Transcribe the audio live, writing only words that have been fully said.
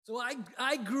So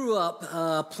I grew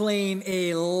up playing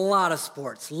a lot of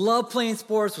sports. Loved playing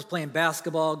sports, was playing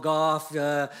basketball, golf,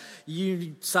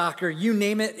 soccer, you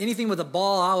name it. Anything with a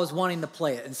ball, I was wanting to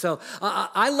play it. And so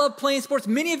I love playing sports.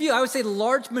 Many of you, I would say the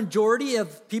large majority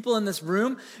of people in this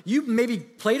room, you maybe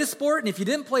played a sport, and if you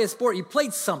didn't play a sport, you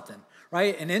played something,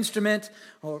 right? An instrument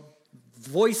or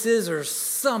voices or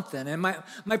something. And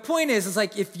my point is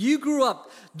like if you grew up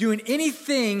doing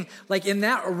anything like in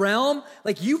that realm,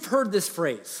 like you've heard this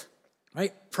phrase,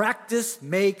 right? Practice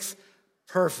makes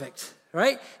perfect,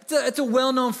 right? It's a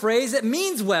well-known phrase. It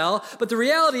means well, but the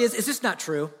reality is it's just not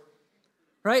true,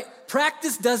 right?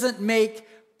 Practice doesn't make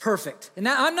perfect. And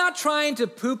now I'm not trying to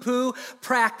poo-poo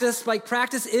practice. Like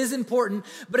practice is important,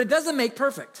 but it doesn't make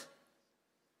perfect.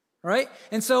 Right?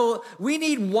 And so we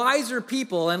need wiser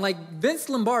people. And like Vince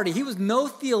Lombardi, he was no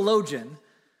theologian,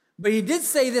 but he did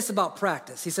say this about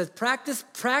practice. He says, practice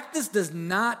does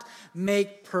not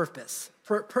make purpose.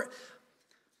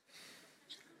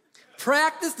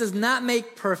 Practice does not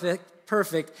make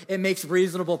perfect. It makes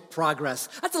reasonable progress.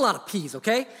 That's a lot of P's,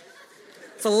 okay?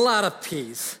 It's a lot of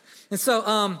P's. And so,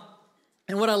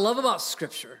 and what I love about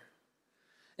Scripture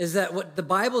is that what the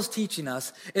Bible is teaching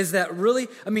us is that really,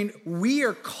 we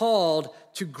are called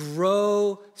to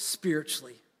grow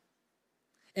spiritually.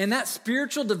 And that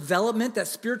spiritual development, that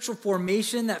spiritual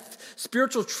formation, that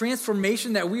spiritual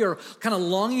transformation that we are kind of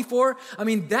longing for,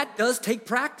 that does take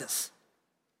practice.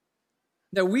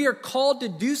 That we are called to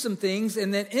do some things,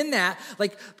 and then in that,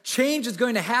 like, change is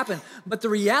going to happen. But the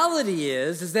reality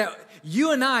is that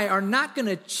you and I are not going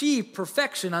to achieve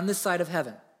perfection on this side of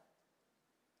heaven.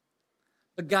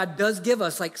 But God does give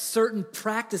us like certain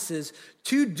practices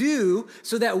to do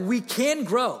so that we can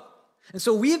grow. And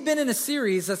so we've been in a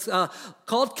series that's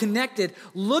called Connected,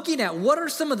 looking at what are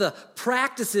some of the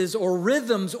practices or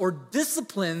rhythms or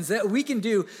disciplines that we can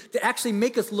do to actually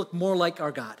make us look more like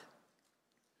our God,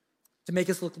 to make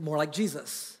us look more like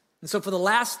Jesus. And so for the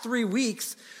last 3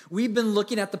 weeks, we've been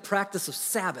looking at the practice of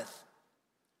Sabbath,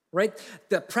 right?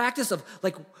 The practice of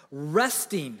like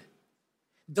resting,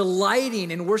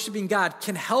 delighting in worshiping God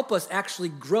can help us actually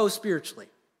grow spiritually.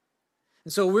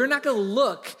 And so we're not going to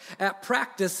look at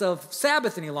practice of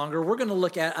Sabbath any longer. We're going to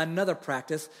look at another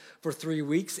practice for 3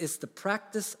 weeks. It's the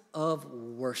practice of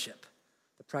worship.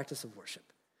 The practice of worship.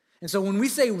 And so when we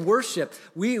say worship,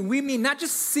 we mean not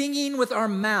just singing with our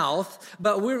mouth,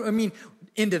 but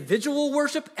individual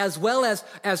worship as well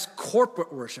as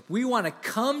corporate worship. We want to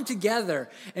come together,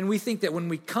 and we think that when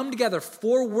we come together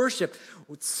for worship,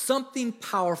 something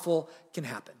powerful can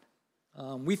happen.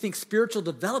 We think spiritual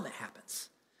development happens.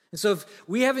 And so if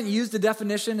we haven't used the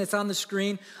definition, it's on the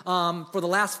screen for the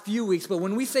last few weeks, but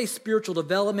when we say spiritual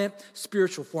development,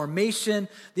 spiritual formation,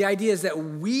 the idea is that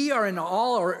we are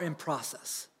in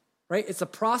process, right? It's a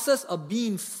process of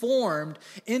being formed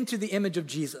into the image of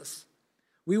Jesus.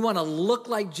 We want to look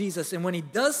like Jesus, and when he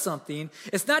does something,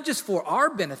 it's not just for our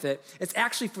benefit, it's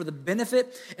actually for the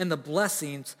benefit and the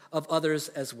blessings of others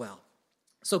as well.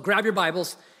 So grab your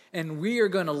Bibles, and we are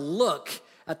going to look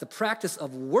at the practice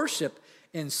of worship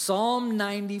in Psalm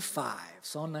 95.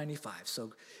 Psalm 95.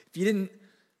 So if you didn't,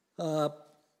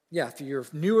 if you're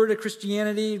newer to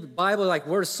Christianity, the Bible, like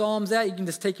where's Psalms at? You can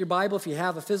just take your Bible if you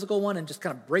have a physical one and just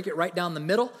kind of break it right down the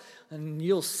middle, and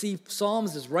you'll see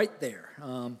Psalms is right there.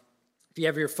 If you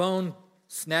have your phone,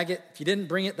 snag it. If you didn't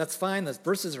bring it, that's fine. Those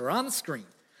verses are on the screen.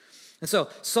 And so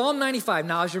Psalm 95,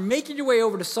 now as you're making your way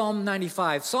over to Psalm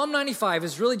 95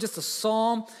 is really just a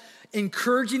psalm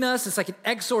encouraging us. It's like an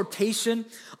exhortation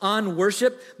on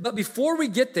worship. But before we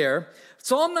get there,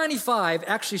 Psalm 95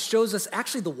 actually shows us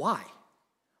the why.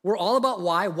 We're all about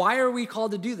why. Why are we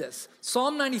called to do this?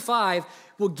 Psalm 95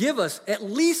 will give us at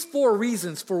least 4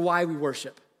 reasons for why we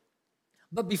worship.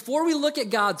 But before we look at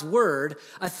God's word,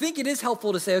 I think it is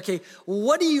helpful to say, okay,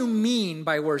 what do you mean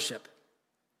by worship?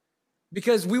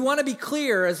 Because we want to be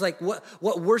clear as like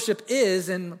what worship is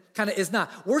and kind of is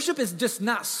not. Worship is just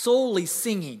not solely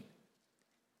singing.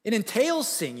 It entails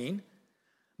singing,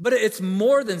 but it's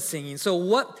more than singing. So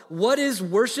what is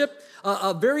worship?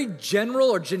 A very general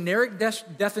or generic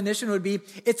definition would be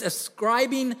it's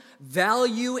ascribing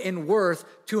value and worth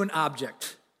to an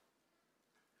object.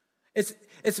 It's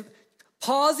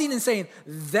pausing and saying,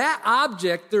 that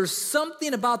object, there's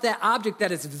something about that object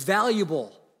that is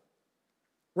valuable,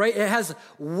 right? It has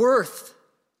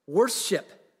worship.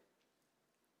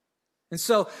 And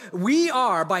so we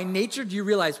are, by nature, do you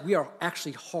realize we are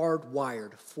actually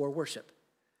hardwired for worship?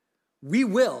 We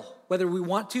will, whether we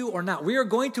want to or not. We are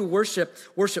going to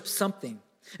worship something.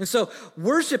 And so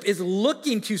worship is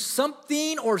looking to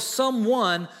something or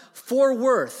someone for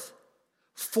worth,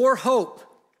 for hope,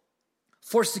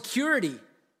 for security,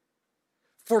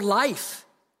 for life,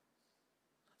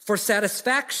 for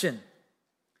satisfaction.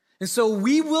 And so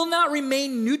we will not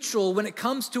remain neutral when it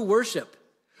comes to worship.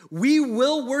 We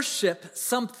will worship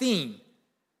something,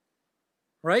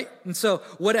 right? And so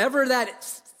whatever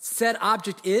that said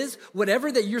object is,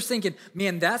 whatever that you're thinking,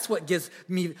 man, that's what gives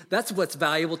me, that's what's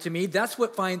valuable to me. That's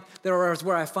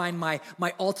where I find my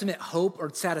ultimate hope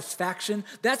or satisfaction.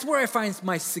 That's where I find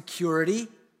my security,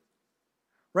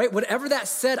 right? Whatever that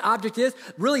said object is,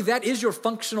 really that is your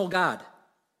functional God.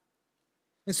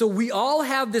 And so we all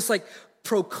have this like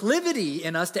proclivity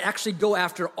in us to actually go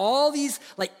after all these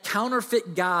like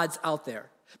counterfeit gods out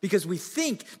there because we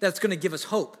think that's going to give us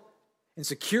hope and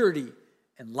security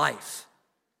and life.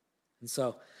 And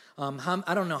so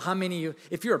I don't know how many of you,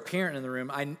 if you're a parent in the room,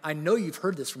 I know you've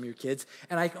heard this from your kids,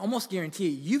 and I almost guarantee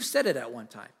you've said it at one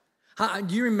time.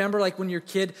 Do you remember like when your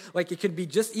kid, like it could be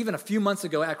just even a few months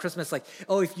ago at Christmas, like,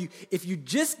 oh, if you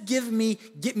just get me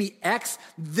X,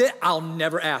 then I'll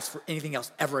never ask for anything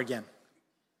else ever again.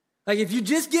 Like if you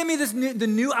just give me the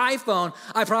new iPhone,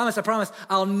 I promise,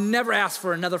 I'll never ask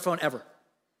for another phone ever.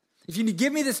 If you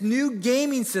give me this new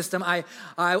gaming system, I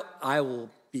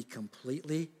will be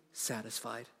completely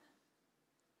satisfied.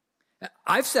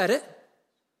 I've said it.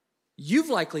 You've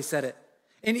likely said it.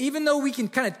 And even though we can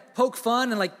kind of poke fun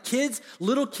and like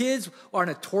little kids are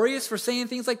notorious for saying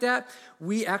things like that,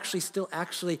 we still,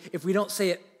 if we don't say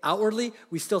it outwardly,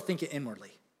 we still think it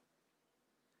inwardly.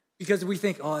 Because we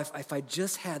think, oh, if I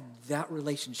just had that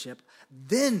relationship,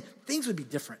 then things would be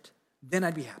different. Then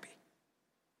I'd be happy.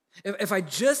 If I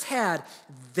just had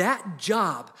that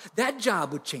job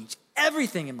would change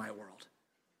everything in my world.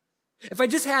 If I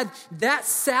just had that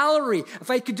salary,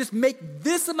 if I could just make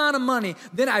this amount of money,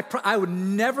 then I would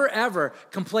never, ever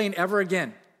complain ever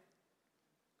again.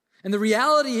 And the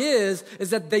reality is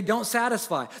that they don't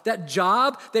satisfy. That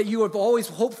job that you have always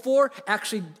hoped for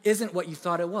actually isn't what you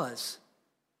thought it was.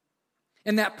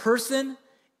 And that person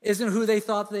isn't who they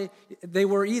thought they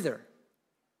were either.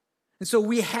 And so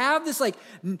we have this like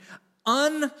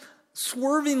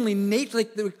unswervingly nature,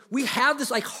 like we have this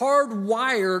like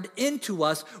hardwired into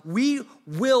us. We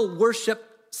will worship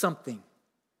something.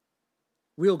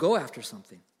 We'll go after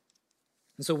something.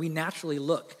 And so we naturally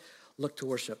look to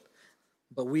worship.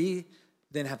 But we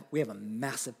have a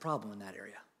massive problem in that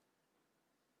area.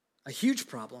 A huge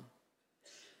problem.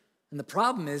 And the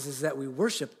problem is that we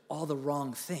worship all the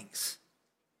wrong things.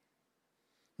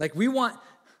 Like we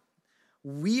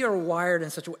are wired in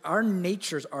such a way, our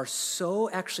natures are so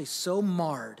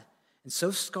marred and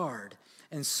so scarred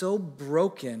and so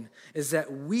broken is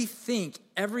that we think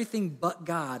everything but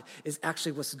God is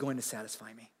actually what's going to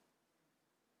satisfy me.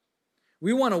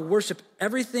 We want to worship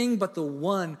everything but the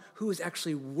one who is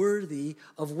actually worthy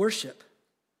of worship.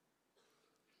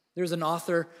 There's an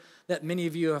author that many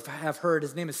of you have heard.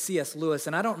 His name is C.S. Lewis,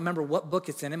 and I don't remember what book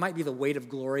it's in. It might be The Weight of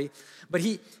Glory. But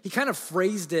he kind of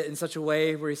phrased it in such a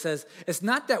way where he says, it's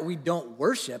not that we don't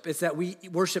worship, it's that we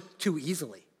worship too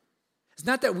easily. It's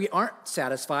not that we aren't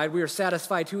satisfied, we are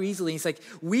satisfied too easily. He's like,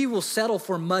 we will settle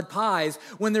for mud pies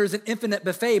when there's an infinite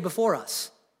buffet before us.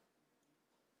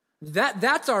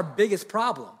 That's our biggest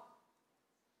problem.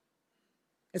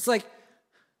 It's like,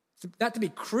 not to be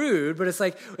crude, but it's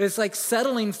like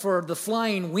settling for the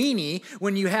flying weenie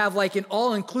when you have like an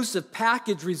all-inclusive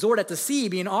package resort at the sea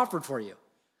being offered for you.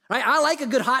 Right? I like a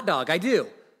good hot dog, I do.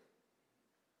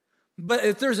 But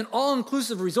if there's an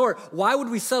all-inclusive resort, why would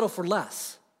we settle for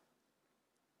less?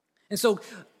 And so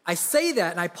I say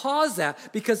that and I pause that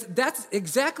because that's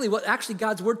exactly what actually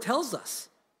God's word tells us.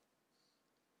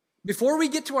 Before we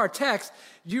get to our text,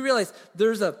 you realize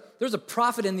there's a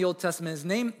prophet in the Old Testament.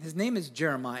 His name is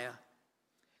Jeremiah.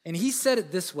 And he said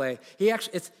it this way.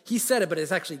 He said it, but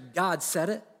it's actually God said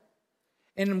it.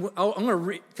 And I'm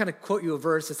going to kind of quote you a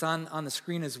verse. It's on the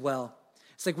screen as well.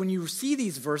 It's like when you see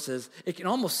these verses, it can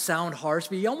almost sound harsh,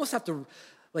 but you almost have to,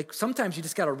 like sometimes you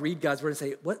just got to read God's word and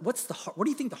say, what do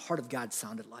you think the heart of God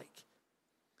sounded like?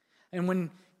 And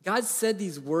when God said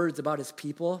these words about his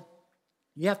people,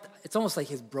 it's almost like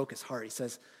his broke his heart. He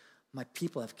says, my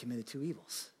people have committed two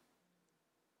evils.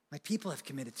 My people have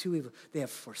committed two evils. They have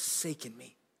forsaken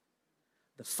me,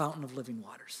 the fountain of living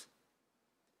waters.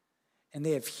 And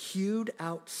they have hewed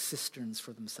out cisterns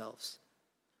for themselves,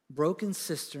 broken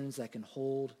cisterns that can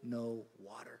hold no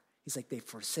water. He's like, they've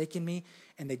forsaken me,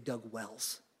 and they dug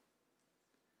wells.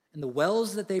 And the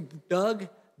wells that they dug,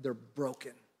 they're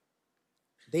broken.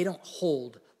 They don't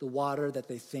hold the water that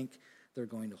they think they're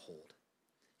going to hold.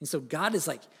 And so God is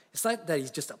like, it's not that he's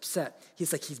just upset.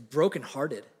 He's like, he's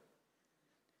brokenhearted.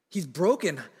 He's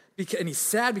broken and he's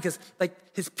sad because like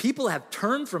his people have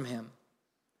turned from him.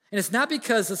 And it's not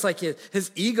because it's like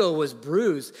his ego was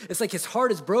bruised. It's like his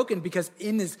heart is broken because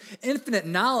in his infinite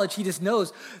knowledge, he just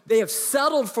knows they have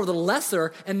settled for the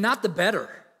lesser and not the better.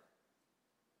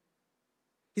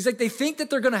 He's like, they think that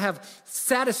they're going to have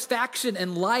satisfaction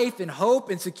and life and hope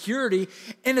and security,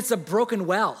 and it's a broken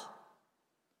well.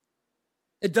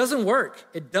 It doesn't work.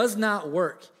 It does not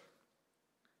work.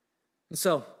 And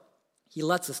so he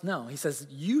lets us know. He says,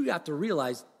 you have to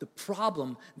realize the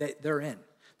problem that they're in.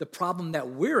 The problem that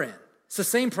we're in. It's the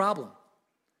same problem.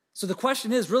 So the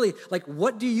question is really, like,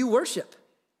 what do you worship?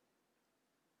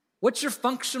 What's your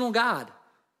functional God?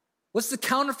 What's the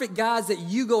counterfeit gods that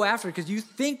you go after because you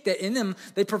think that in them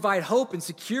they provide hope and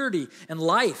security and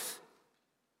life?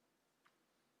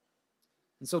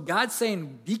 And so God's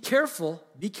saying, be careful,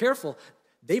 be careful.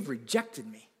 They've rejected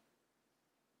me.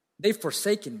 They've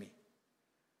forsaken me.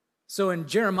 So in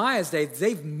Jeremiah's day,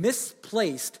 they've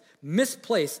misplaced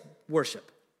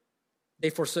worship. They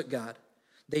forsook God.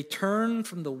 They turned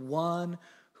from the one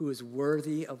who is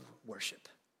worthy of worship.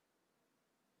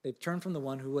 They've turned from the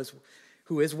one who is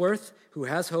worth, who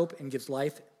has hope and gives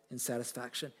life and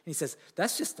satisfaction. And he says,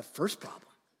 that's just the first problem.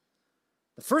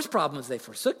 The first problem is they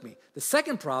forsook me. The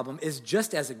second problem is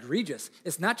just as egregious.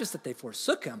 It's not just that they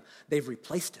forsook him, they've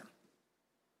replaced him.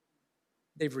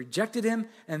 They've rejected him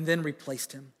and then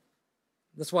replaced him.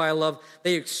 That's why I love,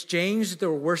 they exchanged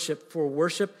their worship for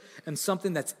worship and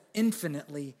something that's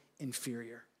infinitely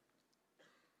inferior.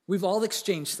 We've all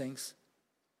exchanged things,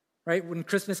 right? When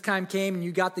Christmas time came and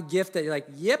you got the gift that you're like,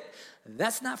 yep,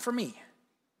 that's not for me.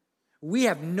 We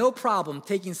have no problem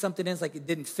taking something in, it's like it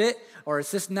didn't fit or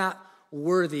it's just not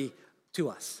worthy to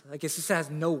us. Like it just has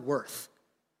no worth.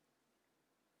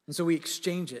 And so we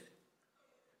exchange it.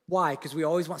 Why? Because we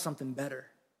always want something better.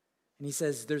 And he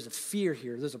says, there's a fear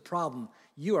here. There's a problem.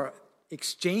 You are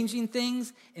exchanging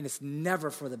things, and it's never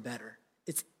for the better.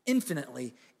 It's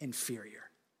infinitely inferior.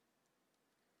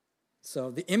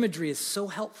 So the imagery is so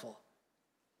helpful.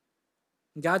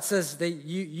 God says that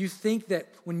you think that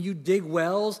when you dig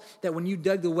wells, that when you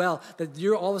dug the well, that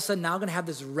you're all of a sudden now going to have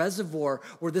this reservoir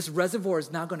where this reservoir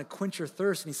is now going to quench your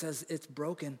thirst. And he says, it's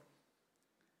broken.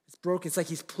 It's broken. It's like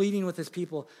he's pleading with his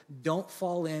people, don't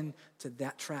fall into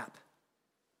that trap.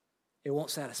 It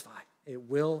won't satisfy. It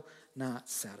will not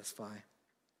satisfy.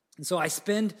 And so I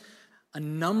spend a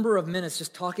number of minutes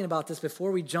just talking about this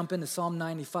before we jump into Psalm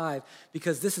 95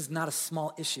 because this is not a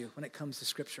small issue when it comes to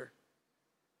Scripture.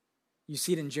 You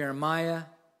see it in Jeremiah.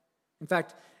 In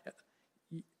fact,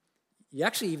 you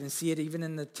actually even see it even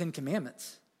in the Ten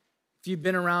Commandments. If you've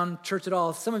been around church at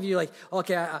all, some of you like,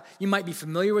 okay, you might be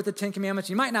familiar with the Ten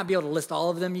Commandments. You might not be able to list all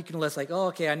of them. You can list like, oh,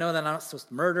 okay, I know that I'm not supposed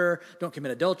to murder, don't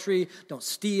commit adultery, don't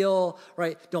steal,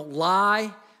 right? Don't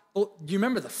lie. Well, do you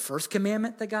remember the first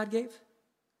commandment that God gave?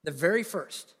 The very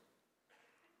first.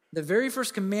 The very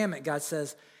first commandment, God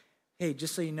says, hey,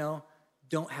 just so you know,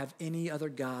 don't have any other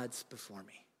gods before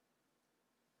me.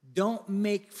 Don't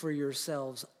make for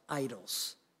yourselves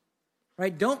idols.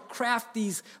 Right? Don't craft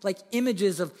these like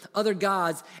images of other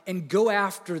gods and go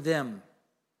after them.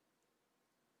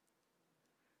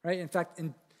 Right? In fact,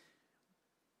 in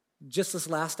just this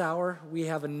last hour, we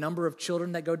have a number of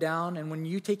children that go down, and when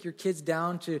you take your kids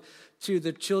down to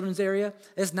the children's area,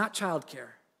 it's not childcare.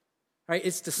 Right?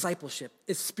 It's discipleship.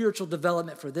 It's spiritual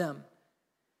development for them.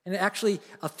 And actually,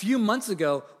 a few months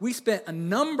ago, we spent a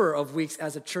number of weeks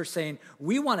as a church saying,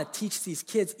 we want to teach these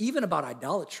kids even about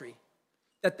idolatry.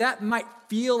 That might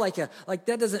feel like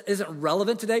that isn't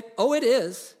relevant today. Oh, it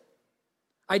is.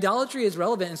 Idolatry is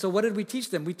relevant. And so what did we teach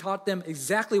them? We taught them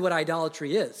exactly what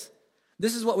idolatry is.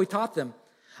 This is what we taught them.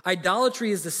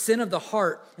 Idolatry is the sin of the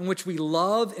heart in which we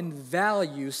love and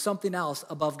value something else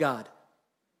above God.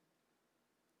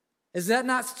 Is that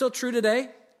not still true today?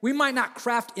 We might not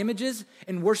craft images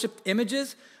and worship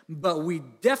images, but we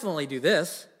definitely do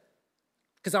this.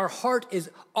 Because our heart is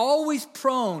always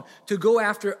prone to go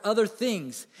after other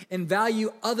things and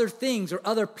value other things or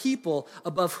other people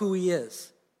above who he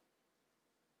is.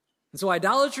 And so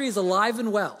idolatry is alive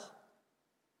and well.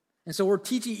 And so we're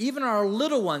teaching even our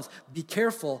little ones, be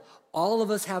careful. All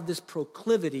of us have this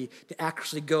proclivity to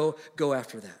actually go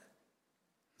after that.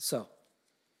 So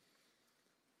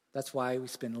that's why we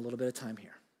spend a little bit of time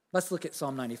here. Let's look at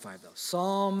Psalm 95, though.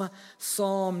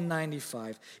 Psalm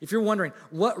 95. If you're wondering,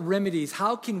 what remedies,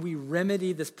 how can we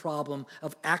remedy this problem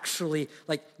of actually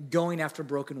like going after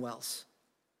broken wells?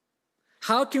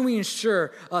 How can we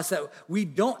ensure us that we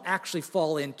don't actually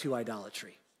fall into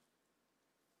idolatry?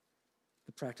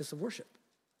 The practice of worship.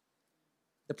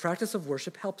 The practice of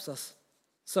worship helps us.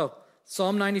 So,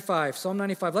 Psalm 95,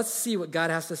 let's see what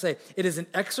God has to say. It is an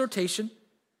exhortation,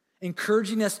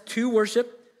 encouraging us to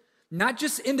worship. Not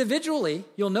just individually,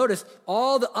 you'll notice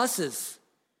all the us's.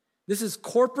 This is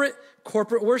corporate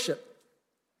worship.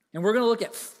 And we're going to look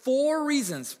at 4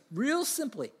 reasons, real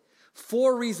simply,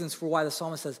 4 reasons for why the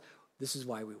psalmist says, this is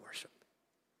why we worship.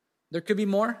 There could be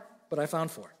more, but I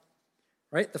found 4,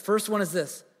 right? The first one is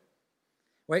this,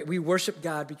 right? We worship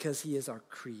God because he is our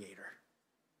creator,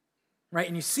 right?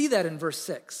 And you see that in verse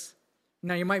 6.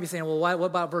 Now, you might be saying, well, what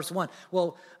about verse 1?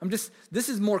 Well, this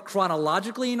is more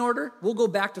chronologically in order. We'll go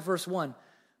back to verse 1.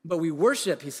 But we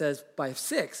worship, he says, by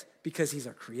 6, because he's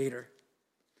our creator.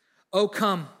 Oh,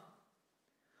 come,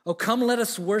 let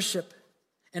us worship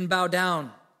and bow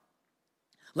down.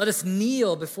 Let us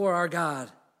kneel before our God,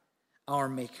 our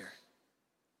maker.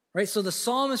 Right? So the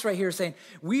psalmist right here is saying,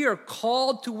 we are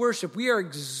called to worship. We are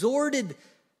exhorted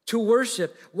to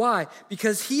worship. Why?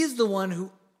 Because he is the one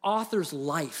who authors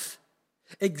life.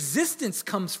 Existence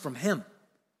comes from him.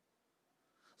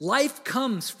 Life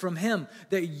comes from him,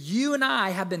 that you and I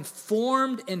have been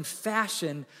formed and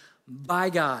fashioned by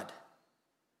God.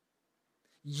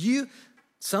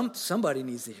 Somebody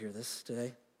needs to hear this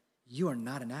today. You are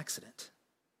not an accident.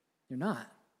 You're not.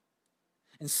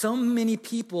 And so many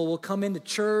people will come into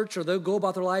church or they'll go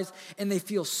about their lives and they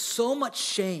feel so much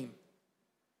shame,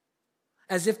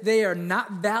 as if they are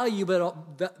not valuable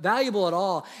at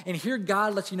all. And here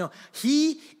God lets you know,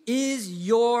 he is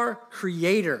your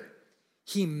creator.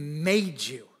 He made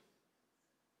you.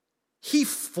 He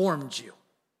formed you.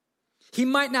 He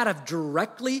might not have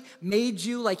directly made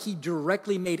you like he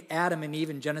directly made Adam and Eve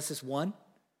in Genesis 1,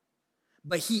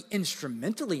 but he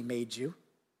instrumentally made you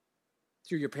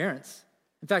through your parents.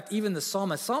 In fact, even the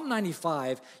psalmist, Psalm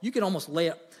 95, you can almost lay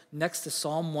it next to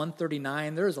Psalm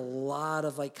 139. There's a lot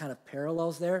of kind of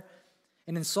parallels there.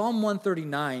 And in Psalm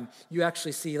 139, you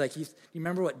actually see you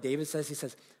remember what David says? He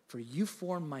says, for you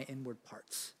formed my inward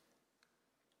parts.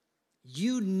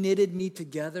 You knitted me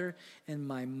together in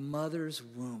my mother's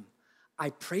womb.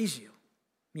 I praise you,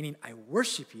 meaning I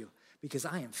worship you, because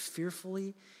I am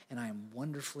fearfully and I am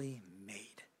wonderfully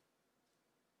made.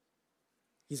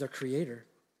 He's our creator.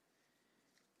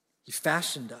 He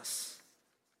fashioned us.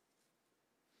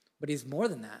 But he's more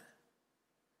than that.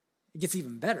 It gets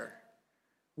even better.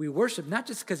 We worship not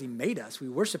just because he made us, we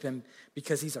worship him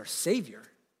because he's our Savior.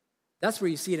 That's where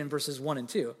you see it in verses 1 and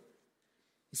 2. You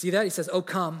see that? He says, oh,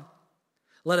 come,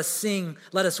 let us sing,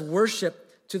 let us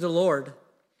worship to the Lord.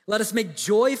 Let us make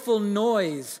joyful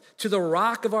noise to the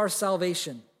rock of our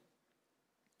salvation.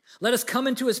 Let us come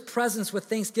into his presence with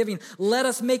thanksgiving. Let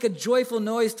us make a joyful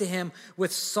noise to him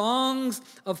with songs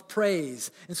of praise.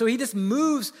 And so he just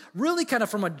moves really kind of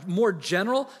from a more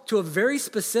general to a very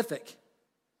specific.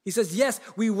 He says, yes,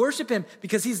 we worship him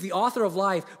because he's the author of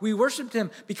life. We worship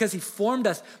him because he formed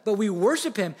us, but we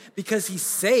worship him because he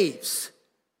saves.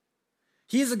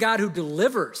 He is a God who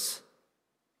delivers.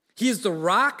 He is the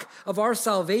rock of our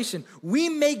salvation. We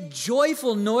make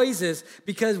joyful noises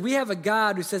because we have a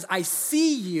God who says, I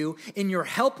see you in your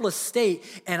helpless state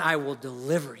and I will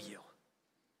deliver you.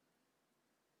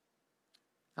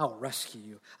 I'll rescue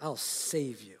you. I'll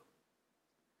save you.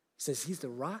 He says he's the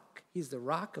rock. He's the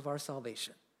rock of our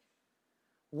salvation.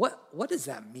 What does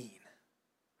that mean?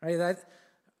 Right?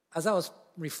 As I was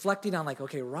reflecting on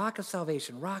rock of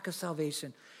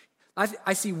salvation,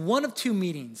 I see one of 2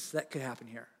 meanings that could happen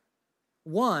here.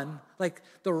 One,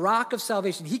 the rock of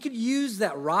salvation. He could use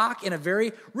that rock in a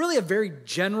very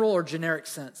general or generic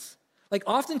sense.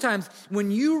 Oftentimes, when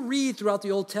you read throughout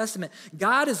the Old Testament,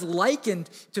 God is likened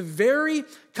to very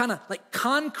kind of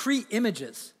concrete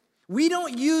images. We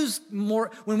don't use more,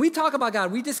 when we talk about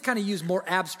God, we just kind of use more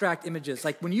abstract images.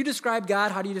 When you describe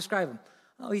God, how do you describe him?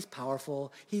 Oh, he's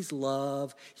powerful, he's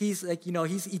love, he's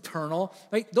he's eternal,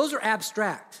 right? Those are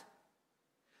abstract.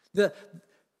 The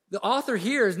author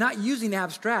here is not using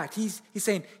abstract. He's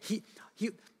saying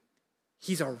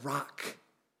he's our rock.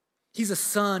 He's a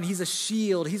sun, he's a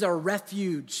shield, he's our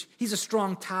refuge, he's a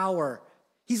strong tower,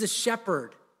 he's a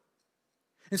shepherd.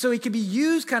 And so he can be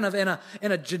used kind of in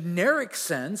a generic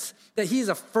sense that he's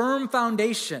a firm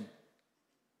foundation.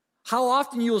 How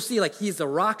often you will see he's the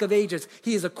rock of ages,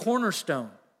 he is a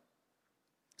cornerstone.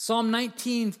 Psalm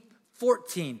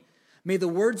 19:14. May the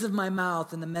words of my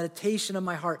mouth and the meditation of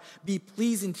my heart be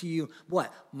pleasing to you.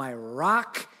 What? My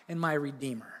rock and my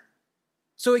redeemer.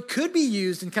 So it could be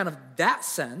used in kind of that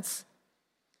sense,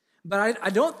 but I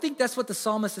don't think that's what the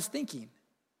psalmist is thinking.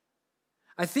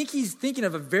 I think he's thinking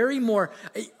of an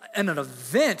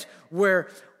event where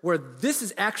this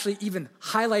is actually even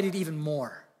highlighted even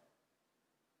more.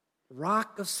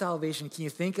 Rock of salvation. Can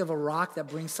you think of a rock that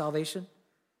brings salvation?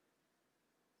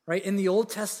 right? In the Old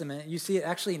Testament, you see it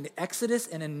actually in the Exodus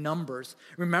and in Numbers.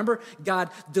 Remember, God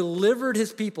delivered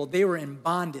his people. They were in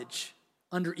bondage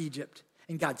under Egypt,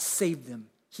 and God saved them.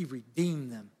 He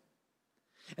redeemed them.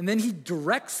 And then he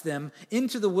directs them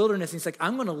into the wilderness. And he's like,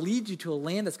 I'm going to lead you to a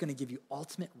land that's going to give you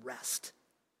ultimate rest.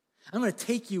 I'm going to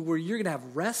take you where you're going to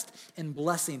have rest and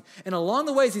blessing. And along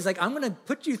the ways, he's like, I'm going to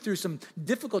put you through some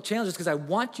difficult challenges because I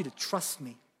want you to trust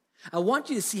me. I want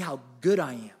you to see how good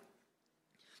I am.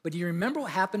 But do you remember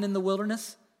what happened in the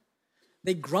wilderness?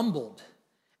 They grumbled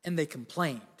and they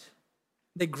complained.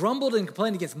 They grumbled and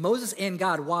complained against Moses and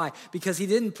God. Why? Because he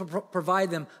didn't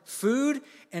provide them food,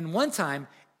 and one time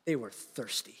they were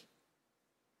thirsty.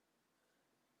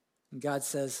 And God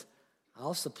says,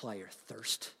 I'll supply your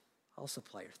thirst. I'll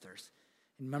supply your thirst.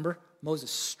 And remember,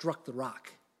 Moses struck the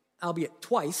rock, albeit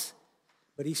twice,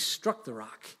 but he struck the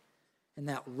rock. And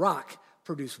that rock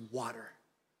produced water,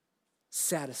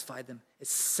 satisfied them. It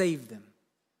saved them.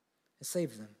 It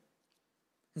saved them.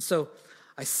 And so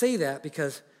I say that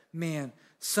because, man,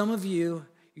 some of you,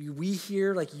 we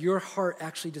hear like your heart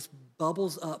actually just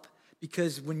bubbles up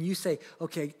because when you say,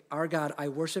 okay, our God I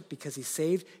worship because he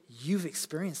saved, you've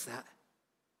experienced that.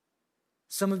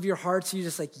 Some of your hearts, you're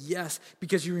just like, yes,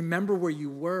 because you remember where you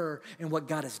were and what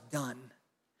God has done.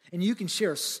 And you can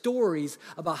share stories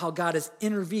about how God has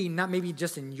intervened, not maybe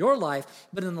just in your life,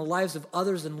 but in the lives of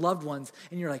others and loved ones.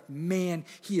 And you're like, man,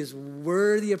 he is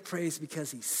worthy of praise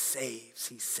because he saves.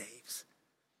 He saves.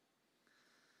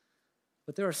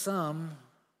 But there are some,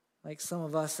 like some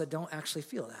of us, that don't actually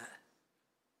feel that.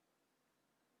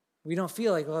 We don't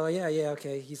feel like, well, yeah,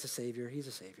 okay, he's a savior, he's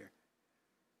a savior.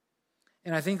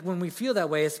 And I think when we feel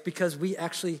that way, it's because we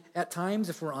actually, at times,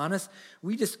 if we're honest,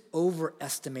 we just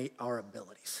overestimate our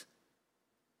abilities.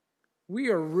 We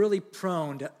are really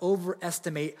prone to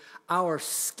overestimate our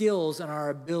skills and our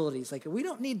abilities. Like, we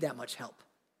don't need that much help.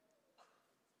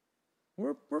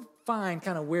 We're fine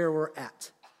kind of where we're at.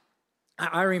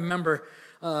 I remember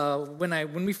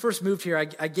when we first moved here,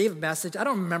 I gave a message. I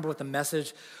don't remember what the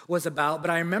message was about,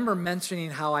 but I remember mentioning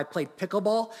how I played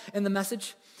pickleball in the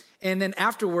message. And then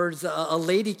afterwards, a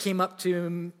lady came up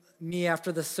to me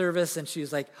after the service, and she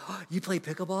was like, oh, you play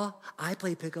pickleball? I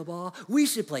play pickleball. We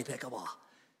should play pickleball.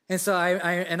 And so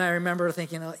I remember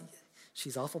thinking, oh,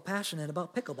 she's awful passionate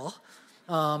about pickleball.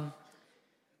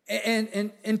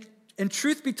 And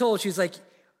truth be told, she's like,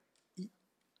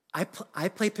 I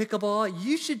play pickleball.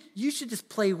 You should just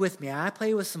play with me. I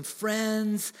play with some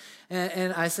friends.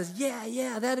 And I said,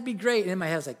 yeah, that'd be great. And in my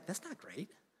head, I was like, that's not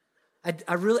great. It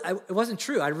wasn't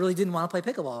true. I really didn't want to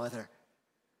play pickleball with her.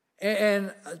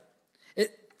 And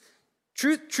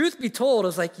truth be told, I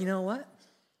was like, you know what?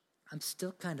 I'm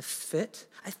still kind of fit.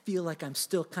 I feel like I'm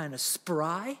still kind of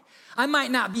spry. I might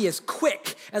not be as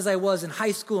quick as I was in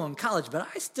high school and college, but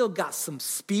I still got some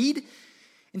speed.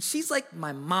 And she's like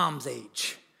my mom's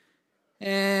age.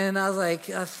 And I was like,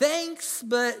 thanks,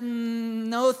 but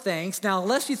no thanks. Now,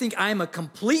 unless you think I'm a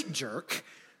complete jerk,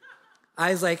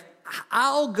 I was like,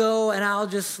 I'll go and I'll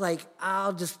just play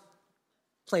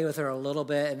with her a little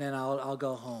bit and then I'll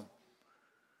go home.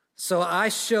 So I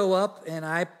show up and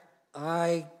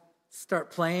I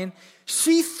start playing.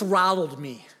 She throttled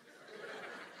me.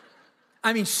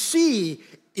 I mean, she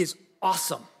is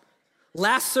awesome.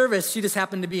 Last service, she just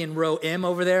happened to be in row M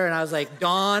over there, and I was like,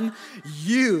 Dawn,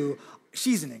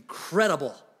 she's an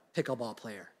incredible pickleball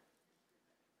player.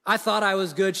 I thought I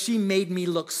was good. She made me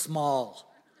look small.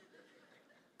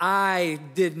 I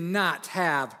did not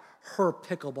have her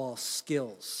pickleball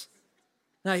skills.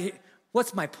 Now,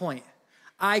 what's my point?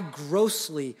 I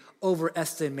grossly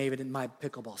overestimated my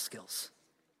pickleball skills.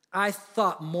 I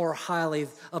thought more highly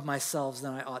of myself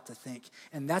than I ought to think,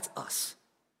 and that's us.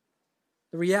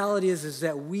 The reality is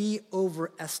that we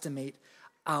overestimate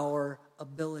our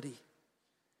ability,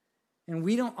 and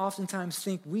we don't oftentimes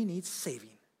think we need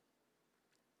saving.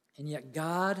 And yet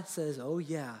God says, oh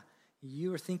yeah,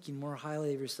 you are thinking more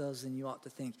highly of yourselves than you ought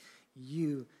to think.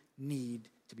 You need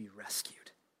to be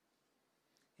rescued.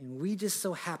 And we just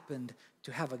so happened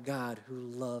to have a God who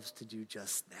loves to do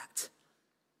just that.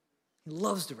 He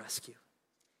loves to rescue.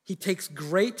 He takes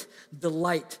great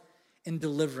delight in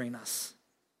delivering us.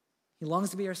 He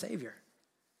longs to be our Savior.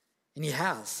 And he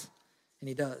has, and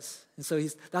he does. And so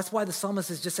that's why the psalmist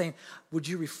is just saying, would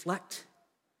you reflect?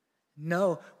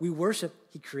 No, we worship.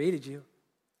 He created you.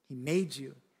 He made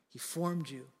you. He formed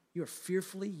you. You are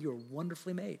fearfully, you are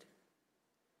wonderfully made.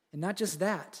 And not just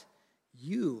that,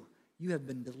 you have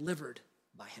been delivered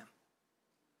by him.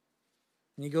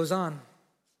 And he goes on,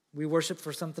 we worship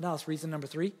for something else. Reason number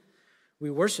 3, we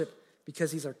worship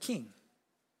because he's our king.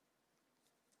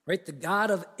 Right? The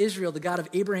God of Israel, the God of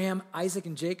Abraham, Isaac,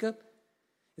 and Jacob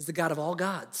is the God of all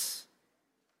gods.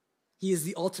 He is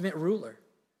the ultimate ruler.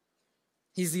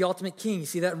 He's the ultimate king. You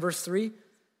see that in verse 3?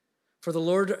 For the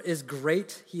Lord is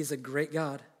great. He is a great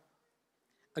God,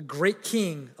 a great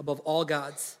king above all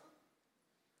gods.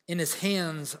 In his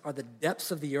hands are the depths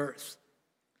of the earth.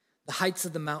 The heights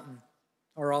of the mountain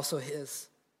are also his.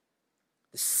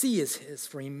 The sea is his,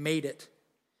 for he made it,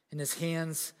 and his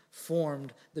hands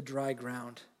formed the dry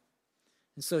ground.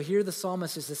 And so here the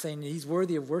psalmist is just saying he's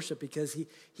worthy of worship because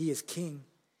he is king.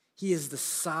 He's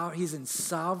in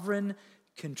sovereign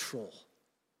control.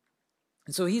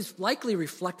 And so he's likely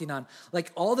reflecting on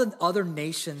like all the other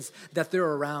nations that they're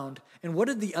around. And what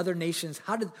did the other nations,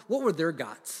 what were their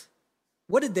gods?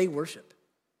 What did they worship?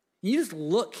 You just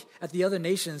look at the other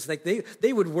nations, like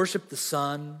they would worship the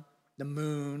sun, the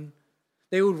moon.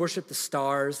 They would worship the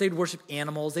stars. They'd worship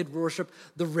animals. They'd worship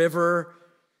the river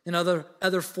and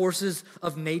other forces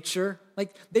of nature.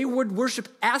 Like they would worship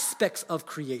aspects of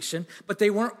creation, but they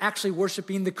weren't actually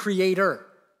worshiping the creator.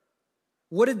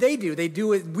 What did they do? They do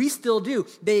what we still do.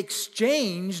 They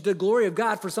exchanged the glory of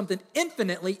God for something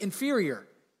infinitely inferior.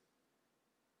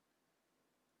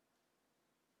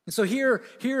 And so here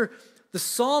the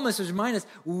psalmist is reminding us,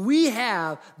 we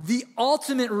have the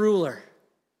ultimate ruler,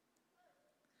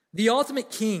 the ultimate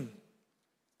king.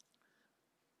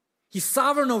 He's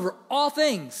sovereign over all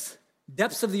things,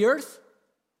 depths of the earth,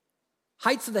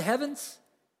 heights of the heavens,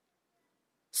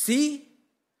 sea.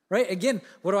 Right? Again,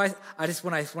 what do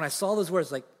when I saw those words,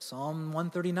 like Psalm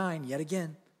 139, yet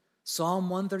again, Psalm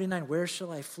 139, where shall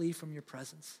I flee from your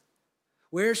presence?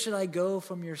 Where should I go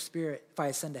from your spirit? If I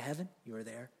ascend to heaven, you are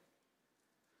there.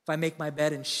 If I make my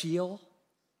bed in Sheol,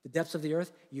 the depths of the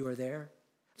earth, you are there.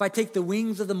 If I take the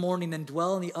wings of the morning and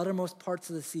dwell in the uttermost parts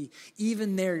of the sea,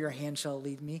 even there your hand shall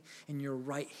lead me, and your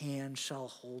right hand shall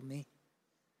hold me.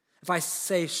 If I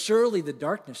say, surely the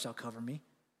darkness shall cover me,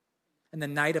 and the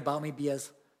light about me be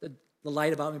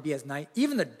as night,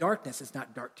 even the darkness is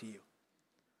not dark to you.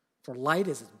 For light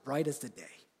is as bright as the day.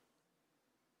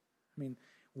 I mean,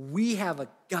 we have a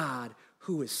God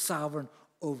who is sovereign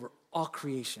over all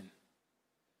creation.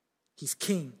 He's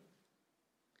king.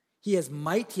 He has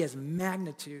might, he has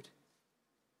magnitude.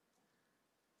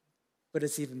 But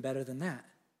it's even better than that.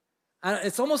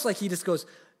 It's almost like he just goes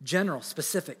general,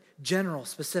 specific, general,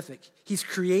 specific. He's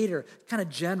creator, kind of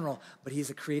general, but he's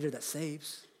a creator that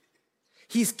saves.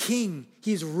 He's king,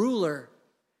 he's ruler,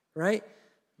 right?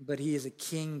 But he is a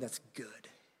king that's good.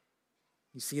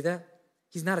 You see that?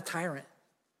 He's not a tyrant.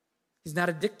 He's not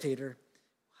a dictator.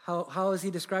 How is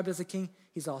he described as a king?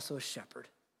 He's also a shepherd.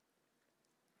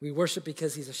 We worship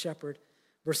because he's a shepherd.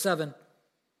 Verse 7,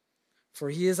 for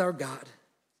he is our God,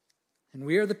 and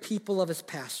we are the people of his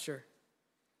pasture,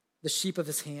 the sheep of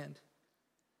his hand.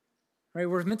 Right?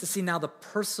 We're meant to see now the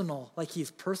personal, like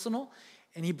he's personal,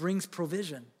 and he brings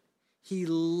provision. He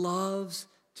loves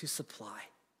to supply.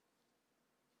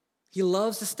 He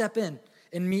loves to step in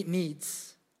and meet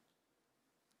needs.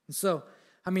 And so,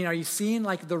 are you seeing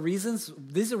like the reasons?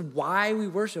 These are why we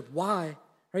worship. Why?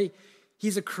 Right?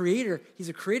 He's a creator. He's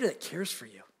a creator that cares for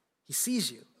you. He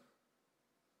sees you.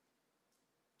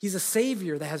 He's a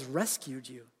savior that has rescued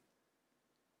you.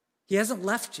 He hasn't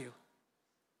left you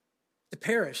to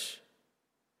perish.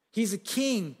 He's a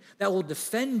king that will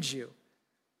defend you.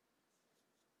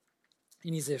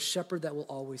 And he's a shepherd that will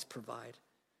always provide.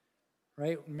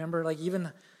 Right? Remember, like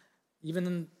even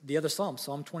in the other psalm,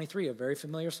 Psalm 23, a very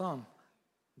familiar psalm.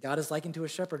 God is likened to a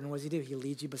shepherd, and what does he do? He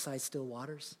leads you beside still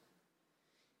waters.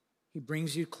 He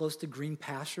brings you close to green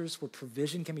pastures where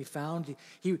provision can be found.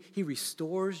 He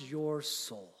restores your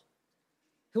soul.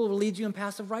 He will lead you in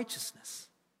paths of righteousness.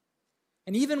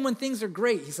 And even when things are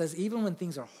great, he says, even when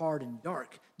things are hard and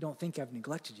dark, don't think I've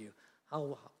neglected you.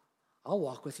 I'll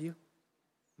walk with you.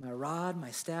 My rod,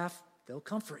 my staff, they'll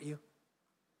comfort you.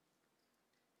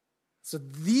 So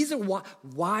these are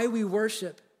why we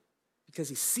worship, because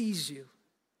he sees you.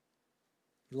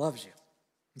 He loves you.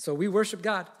 And so we worship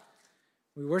God.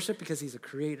 We worship because he's a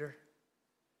creator.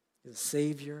 He's a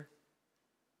savior.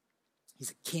 He's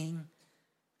a king.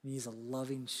 And he's a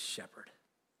loving shepherd.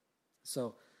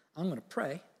 So I'm going to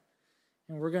pray.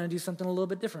 And we're going to do something a little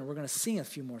bit different. We're going to sing a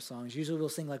few more songs. Usually we'll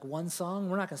sing like one song.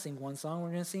 We're not going to sing one song.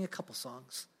 We're going to sing a couple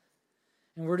songs.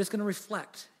 And we're just going to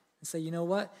reflect and say, you know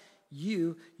what?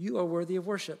 You are worthy of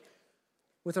worship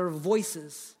with our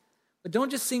voices. But don't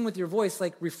just sing with your voice,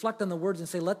 like reflect on the words and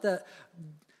say, let that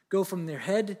go from your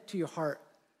head to your heart.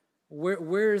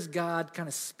 Where is God kind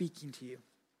of speaking to you?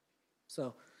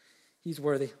 So he's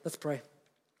worthy. Let's pray.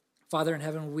 Father in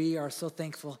heaven, we are so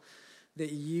thankful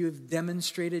that you've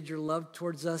demonstrated your love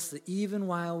towards us, that even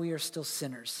while we are still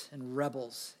sinners and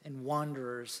rebels and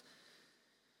wanderers,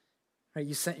 Right?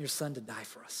 You sent your son to die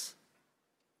for us.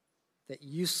 That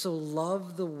you so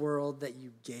loved the world that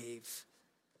you gave.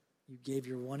 You gave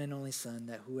your one and only son,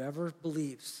 that whoever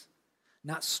believes,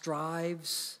 not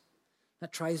strives,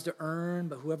 not tries to earn,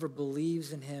 but whoever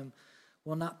believes in him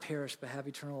will not perish but have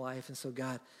eternal life. And so,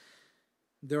 God,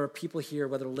 there are people here,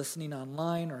 whether listening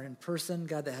online or in person,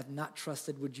 God, that have not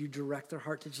trusted. Would you direct their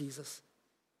heart to Jesus?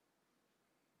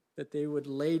 That they would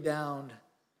lay down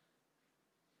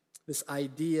this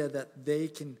idea that they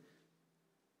can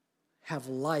have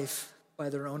life by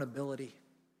their own ability.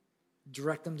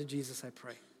 Direct them to Jesus, I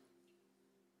pray.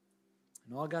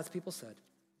 And all God's people said,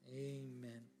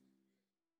 amen.